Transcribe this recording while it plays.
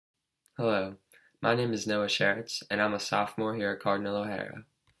Hello, my name is Noah Sharretts, and I'm a sophomore here at Cardinal O'Hara.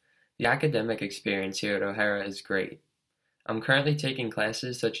 The academic experience here at O'Hara is great. I'm currently taking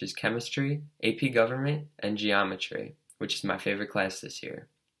classes such as chemistry, AP government, and geometry, which is my favorite class this year.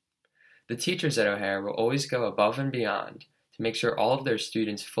 The teachers at O'Hara will always go above and beyond to make sure all of their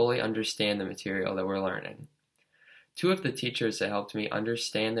students fully understand the material that we're learning. Two of the teachers that helped me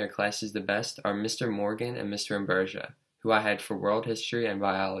understand their classes the best are Mr. Morgan and Mr. Imbergia, who I had for world history and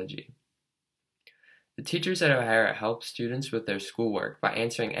biology. The teachers at O'Hara help students with their schoolwork by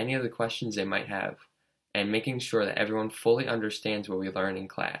answering any of the questions they might have and making sure that everyone fully understands what we learn in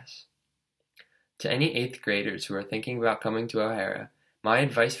class. To any 8th graders who are thinking about coming to O'Hara, my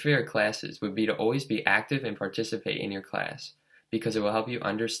advice for your classes would be to always be active and participate in your class because it will help you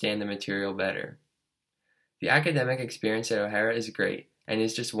understand the material better. The academic experience at O'Hara is great and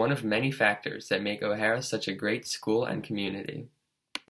is just one of many factors that make O'Hara such a great school and community.